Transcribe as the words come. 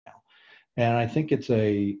And I think it's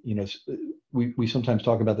we sometimes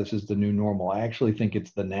talk about this as the new normal. I actually think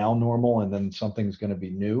it's the now normal, and then something's going to be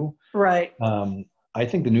new. Right. I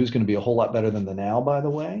think the new is going to be a whole lot better than the now, by the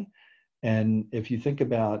way. And if you think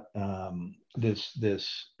about this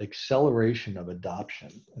acceleration of adoption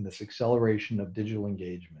and this acceleration of digital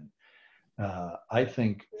engagement, I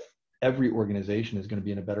think every organization is going to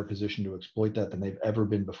be in a better position to exploit that than they've ever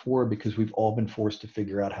been before, because we've all been forced to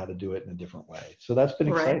figure out how to do it in a different way. So that's been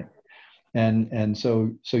Right. exciting. And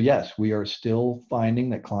so yes, we are still finding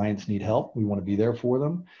that clients need help. We want to be there for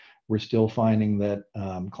them. We're still finding that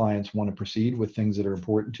clients want to proceed with things that are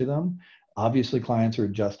important to them. Obviously, clients are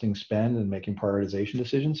adjusting spend and making prioritization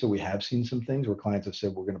decisions. So we have seen some things where clients have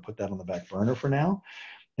said, we're going to put that on the back burner for now.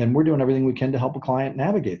 And we're doing everything we can to help a client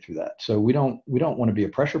navigate through that. So we don't want to be a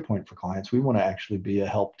pressure point for clients. We want to actually be a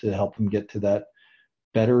help to help them get to that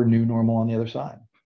better new normal on the other side.